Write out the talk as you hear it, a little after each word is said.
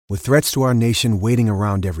With threats to our nation waiting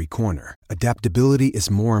around every corner, adaptability is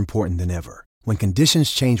more important than ever. When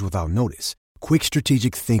conditions change without notice, quick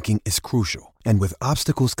strategic thinking is crucial. And with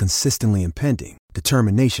obstacles consistently impending,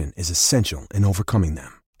 determination is essential in overcoming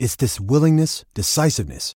them. It's this willingness,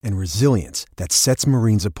 decisiveness, and resilience that sets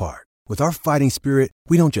Marines apart. With our fighting spirit,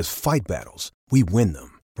 we don't just fight battles, we win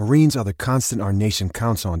them. Marines are the constant our nation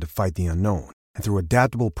counts on to fight the unknown. And through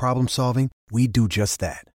adaptable problem solving, we do just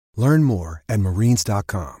that. Learn more at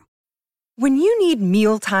marines.com. When you need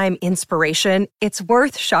mealtime inspiration, it's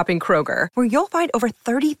worth shopping Kroger, where you'll find over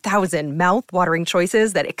 30,000 mouth-watering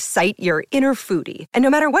choices that excite your inner foodie. And no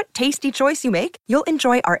matter what tasty choice you make, you'll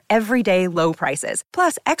enjoy our everyday low prices,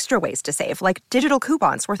 plus extra ways to save, like digital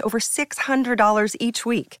coupons worth over $600 each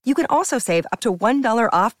week. You can also save up to $1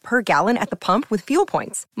 off per gallon at the pump with fuel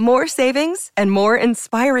points. More savings and more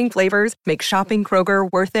inspiring flavors make shopping Kroger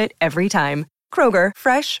worth it every time. Kroger,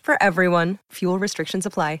 fresh for everyone. Fuel restrictions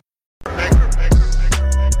apply.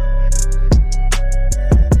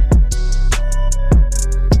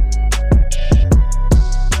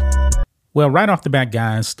 Well, right off the bat,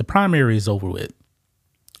 guys, the primary is over with.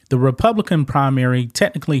 The Republican primary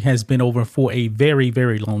technically has been over for a very,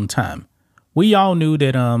 very long time. We all knew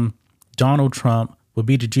that Donald Trump would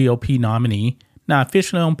be the GOP nominee. Now,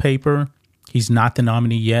 officially on paper, he's not the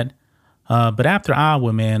nominee yet. But after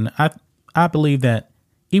Iowa, man, I believe that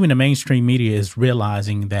even the mainstream media is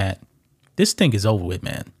realizing that this thing is over with,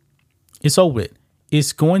 man. It's over with.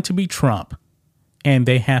 It's going to be Trump, and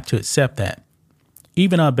they have to accept that.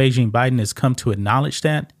 Even Beijing Biden has come to acknowledge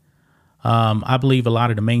that. I believe a lot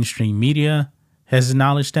of the mainstream media has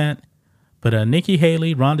acknowledged that. But Nikki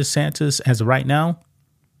Haley, Ron DeSantis, as of right now,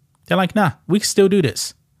 they're like, nah, we can still do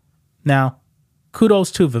this. Now,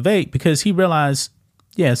 kudos to Vivek because he realized,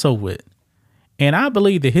 yeah, it's over with. And I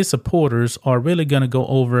believe that his supporters are really going to go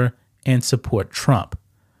over and support Trump.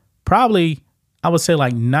 Probably, I would say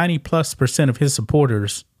like 90+% of his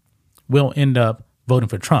supporters will end up voting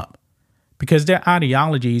for Trump because their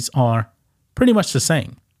ideologies are pretty much the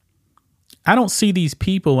same. I don't see these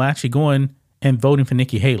people actually going and voting for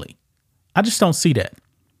Nikki Haley. I just don't see that.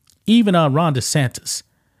 Even Ron DeSantis.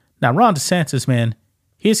 Now, Ron DeSantis, man,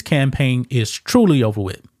 his campaign is truly over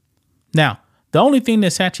with. Now, the only thing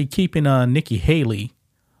that's actually keeping Nikki Haley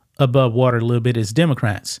above water a little bit is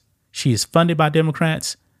Democrats. She is funded by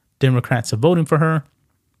Democrats. Democrats are voting for her.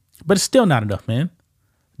 But it's still not enough, man.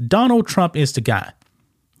 Donald Trump is the guy.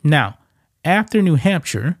 Now, after New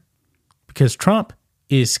Hampshire, because Trump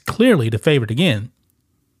is clearly the favorite again,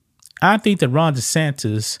 I think that Ron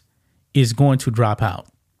DeSantis is going to drop out.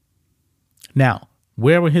 Now,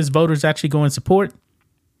 where will his voters actually go and support?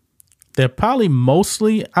 They're probably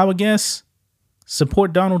mostly, I would guess,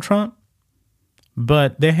 support Donald Trump,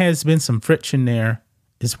 but there has been some friction there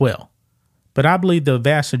as well. But I believe the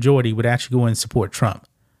vast majority would actually go and support Trump.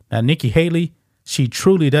 Now, Nikki Haley, she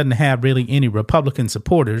truly doesn't have really any Republican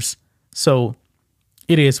supporters, so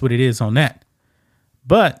it is what it is on that.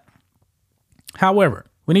 But, however,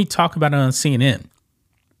 we need to talk about it on CNN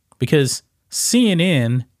because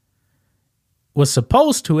CNN was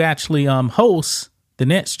supposed to actually host the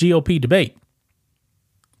next GOP debate.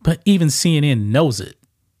 But even CNN knows it.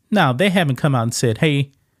 Now, they haven't come out and said,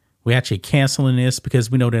 hey, we're actually canceling this because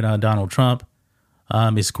we know that Donald Trump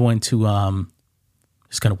is going to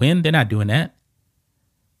win. They're not doing that.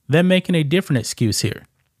 They're making a different excuse here.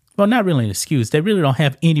 Well, not really an excuse. They really don't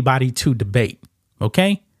have anybody to debate.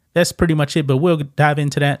 Okay? That's pretty much it. But we'll dive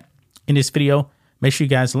into that in this video. Make sure you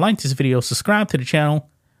guys like this video, subscribe to the channel,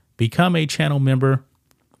 become a channel member.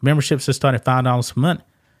 Memberships that start at $5 per month.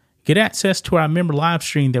 Get access to our member live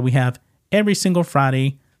stream that we have every single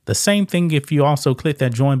Friday. The same thing if you also click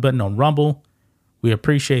that join button on Rumble. We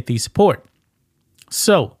appreciate the support.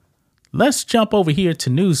 So let's jump over here to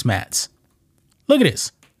Newsmats. Look at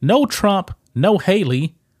this. No Trump, no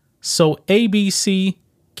Haley. So ABC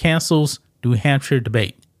cancels New Hampshire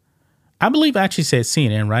debate. I believe I actually said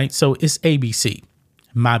CNN, right? So it's ABC.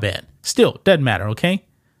 My bad. Still, doesn't matter, okay?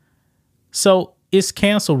 So it's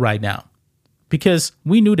canceled right now because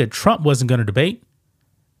we knew that Trump wasn't going to debate.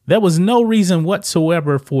 There was no reason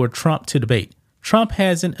whatsoever for Trump to debate. Trump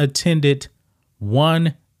hasn't attended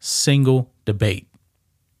one single debate.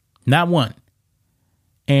 Not one.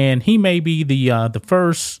 And he may be the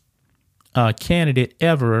first candidate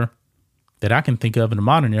ever that I can think of in the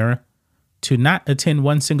modern era to not attend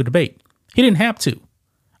one single debate. He didn't have to.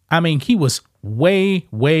 I mean, he was way,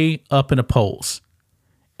 way up in the polls.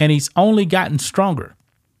 And he's only gotten stronger.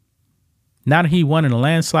 Now that he won in a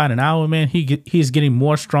landslide in Iowa, man, he's getting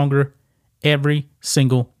more stronger every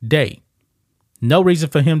single day. No reason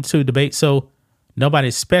for him to debate. So nobody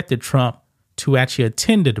expected Trump to actually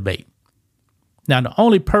attend the debate. Now, the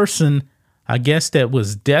only person, I guess, that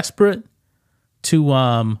was desperate to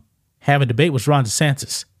have a debate was Ron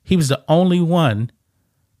DeSantis. He was the only one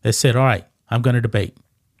that said, all right, I'm going to debate.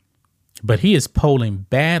 But he is polling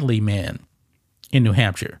badly, man, in New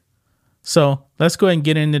Hampshire. So let's go ahead and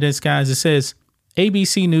get into this, guys. It says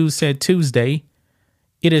ABC News said Tuesday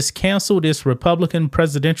it has canceled its Republican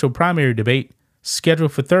presidential primary debate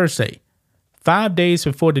scheduled for Thursday, 5 days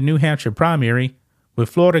before the New Hampshire primary, with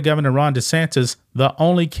Florida Governor Ron DeSantis the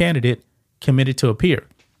only candidate committed to appear.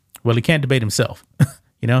 Well, he can't debate himself,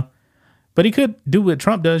 but he could do what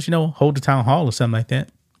Trump does, hold a town hall or something like that.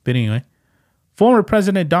 But anyway, former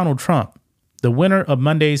President Donald Trump, the winner of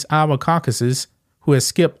Monday's Iowa caucuses, who has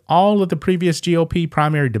skipped all of the previous GOP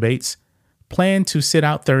primary debates, planned to sit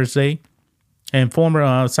out Thursday. And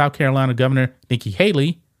former South Carolina Governor Nikki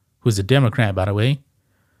Haley, who's a Democrat, by the way,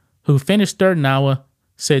 who finished third in Iowa,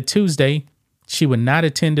 said Tuesday she would not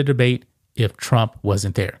attend the debate if Trump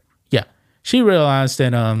wasn't there. Yeah, she realized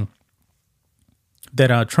that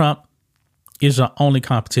Trump is our only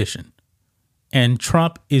competition, and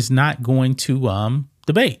Trump is not going to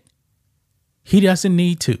debate. He doesn't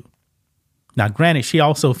need to. Now, granted, she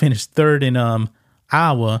also finished third in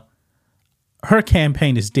Iowa. Her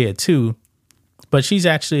campaign is dead too, but she's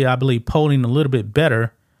actually, I believe, polling a little bit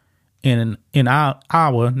better in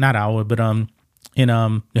Iowa, not Iowa, but in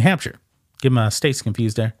New Hampshire. Get my states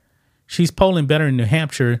confused there. She's polling better in New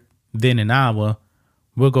Hampshire than in Iowa.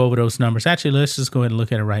 We'll go over those numbers. Actually, let's just go ahead and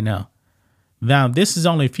look at it right now. Now, this is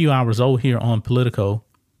only a few hours old here on Politico.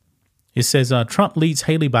 It says Trump leads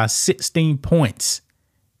Haley by 16 points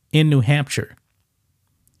in New Hampshire.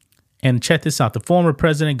 And check this out. The former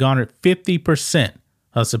president garnered 50%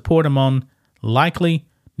 of support among likely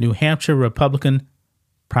New Hampshire Republican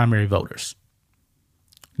primary voters.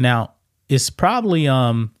 Now, it's probably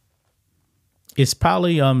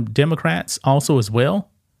Democrats also as well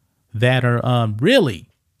that are really,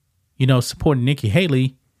 supporting Nikki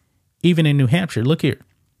Haley, even in New Hampshire. Look here.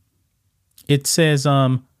 It says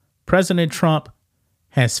President Trump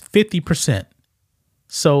has 50%.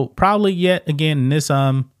 So probably yet again in this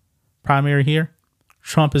primary here,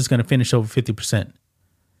 Trump is going to finish over 50%.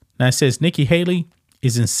 Now it says Nikki Haley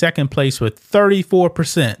is in second place with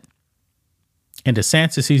 34%. And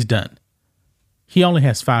DeSantis, he's done. He only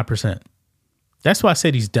has 5%. That's why I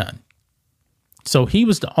said he's done. So he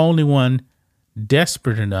was the only one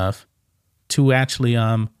desperate enough to actually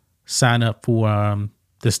sign up for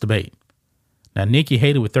this debate. Now, Nikki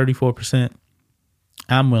Haley with 34%,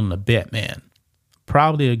 I'm willing to bet, man,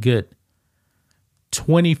 probably a good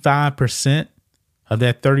 25% of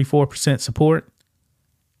that 34% support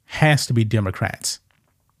has to be Democrats.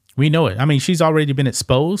 We know it. I mean, she's already been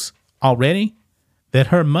exposed already that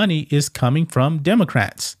her money is coming from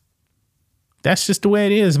Democrats. That's just the way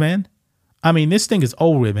it is, man. I mean, this thing is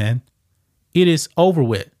over with, man. It is over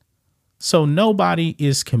with. So nobody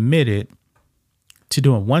is committed to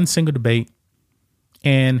doing one single debate.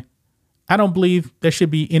 And I don't believe there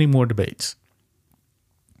should be any more debates.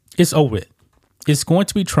 It's over with. It's going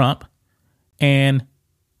to be Trump. And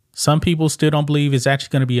some people still don't believe it's actually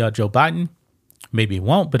going to be Joe Biden. Maybe it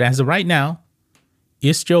won't. But as of right now,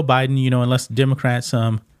 it's Joe Biden, unless the Democrats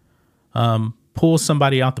pull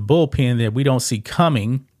somebody out the bullpen that we don't see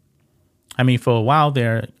coming. I mean, for a while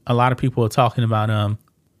there, a lot of people are talking about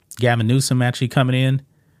Gavin Newsom actually coming in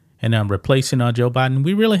and replacing Joe Biden.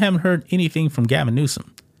 We really haven't heard anything from Gavin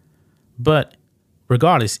Newsom. But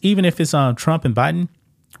regardless, even if it's Trump and Biden,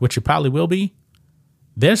 which it probably will be,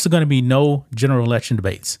 there's going to be no general election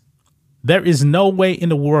debates. There is no way in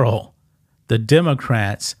the world the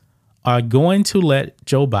Democrats are going to let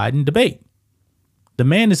Joe Biden debate. The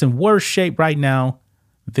man is in worse shape right now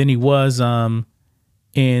than he was in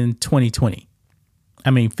 2020.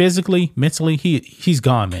 I mean, physically, mentally, he's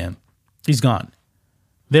gone, man. He's gone.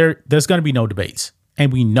 There's going to be no debates,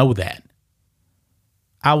 and we know that.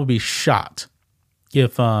 I would be shocked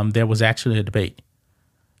if there was actually a debate.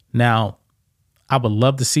 Now, I would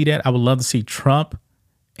love to see that. I would love to see Trump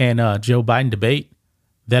and Joe Biden debate.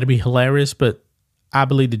 That'd be hilarious, but I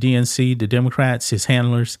believe the DNC, the Democrats, his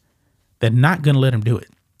handlers, they're not going to let him do it.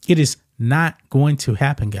 It is not going to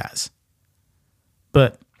happen, guys.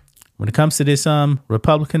 But when it comes to this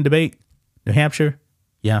Republican debate, New Hampshire,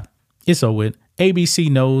 yeah, it's over with. ABC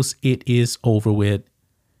knows it is over with.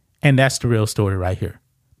 And that's the real story right here.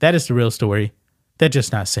 That is the real story. They're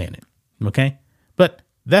just not saying it. Okay? But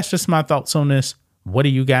that's just my thoughts on this. What do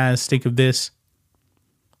you guys think of this?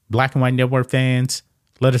 Black and White Network fans,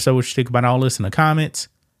 let us know what you think about all this in the comments.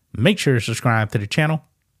 Make sure to subscribe to the channel.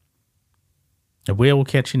 And we will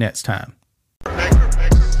catch you next time.